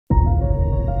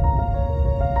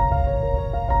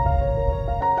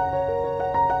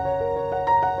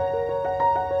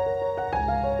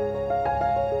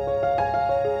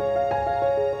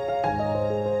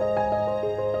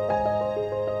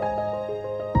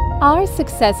Our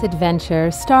success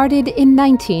adventure started in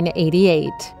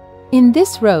 1988. In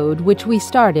this road, which we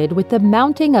started with the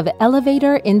mounting of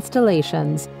elevator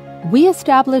installations, we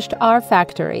established our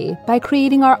factory by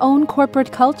creating our own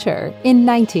corporate culture in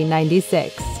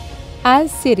 1996.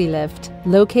 As Sirilift,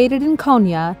 located in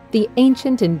Konya, the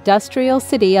ancient industrial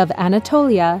city of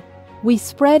Anatolia, we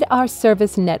spread our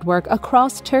service network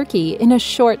across Turkey in a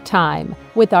short time.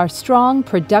 With our strong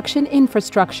production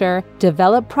infrastructure,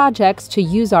 develop projects to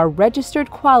use our registered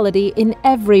quality in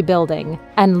every building,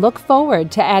 and look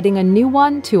forward to adding a new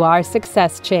one to our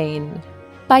success chain.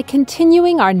 By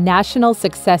continuing our national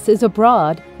successes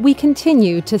abroad, we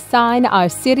continue to sign our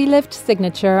Sirilift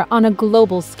signature on a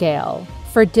global scale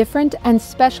for different and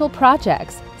special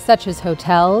projects such as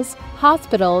hotels,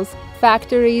 hospitals,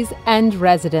 factories, and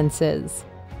residences.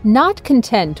 Not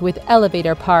content with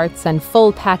elevator parts and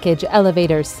full package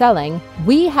elevators selling,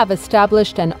 we have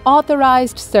established an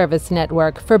authorized service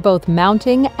network for both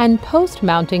mounting and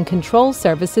post-mounting control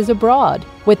services abroad,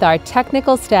 with our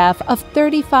technical staff of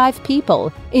 35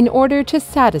 people in order to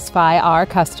satisfy our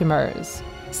customers.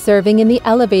 Serving in the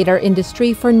elevator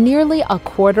industry for nearly a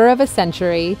quarter of a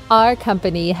century, our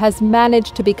company has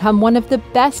managed to become one of the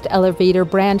best elevator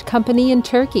brand company in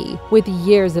Turkey, with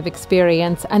years of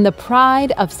experience and the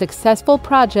pride of successful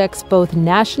projects both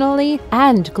nationally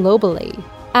and globally.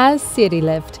 As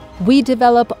Sirilift, we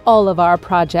develop all of our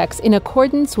projects in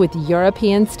accordance with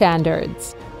European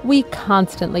standards. We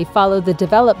constantly follow the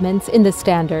developments in the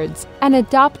standards and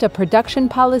adopt a production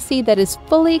policy that is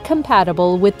fully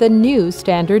compatible with the new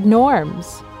standard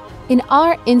norms. In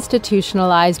our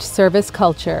institutionalized service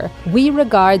culture, we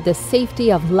regard the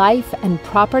safety of life and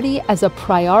property as a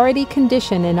priority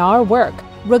condition in our work,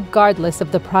 regardless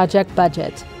of the project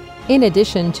budget. In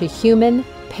addition to human,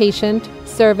 patient,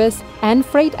 service, and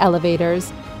freight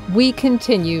elevators, we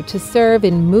continue to serve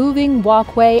in moving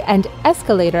walkway and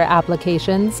escalator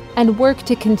applications and work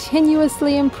to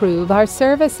continuously improve our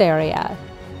service area.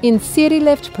 In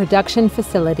Sirilift production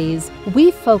facilities,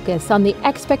 we focus on the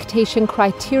expectation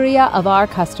criteria of our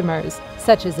customers,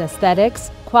 such as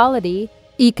aesthetics, quality,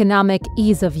 economic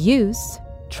ease of use,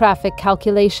 traffic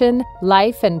calculation,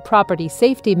 life and property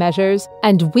safety measures,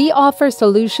 and we offer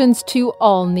solutions to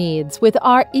all needs with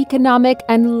our economic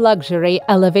and luxury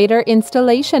elevator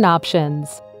installation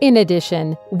options. In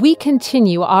addition, we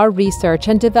continue our research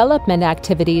and development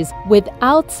activities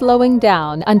without slowing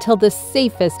down until the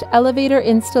safest elevator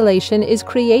installation is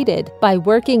created by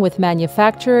working with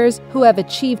manufacturers who have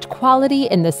achieved quality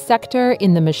in the sector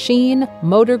in the machine,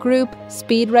 motor group,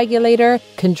 speed regulator,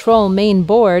 control main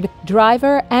board,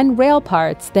 driver, and rail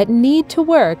parts that need to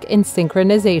work in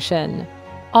synchronization.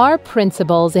 Our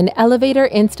principles in elevator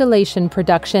installation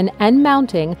production and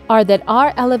mounting are that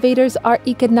our elevators are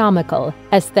economical,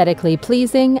 aesthetically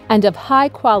pleasing, and of high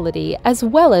quality as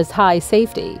well as high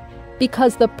safety.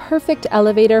 Because the perfect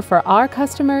elevator for our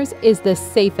customers is the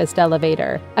safest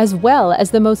elevator, as well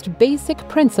as the most basic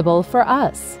principle for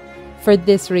us. For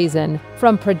this reason,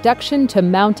 from production to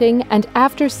mounting and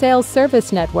after-sales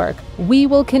service network, we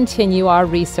will continue our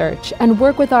research and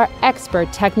work with our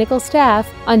expert technical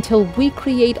staff until we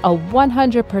create a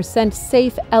 100%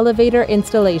 safe elevator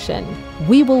installation.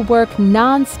 We will work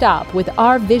non-stop with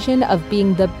our vision of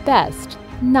being the best,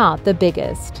 not the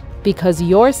biggest, because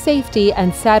your safety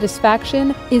and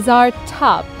satisfaction is our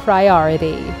top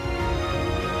priority.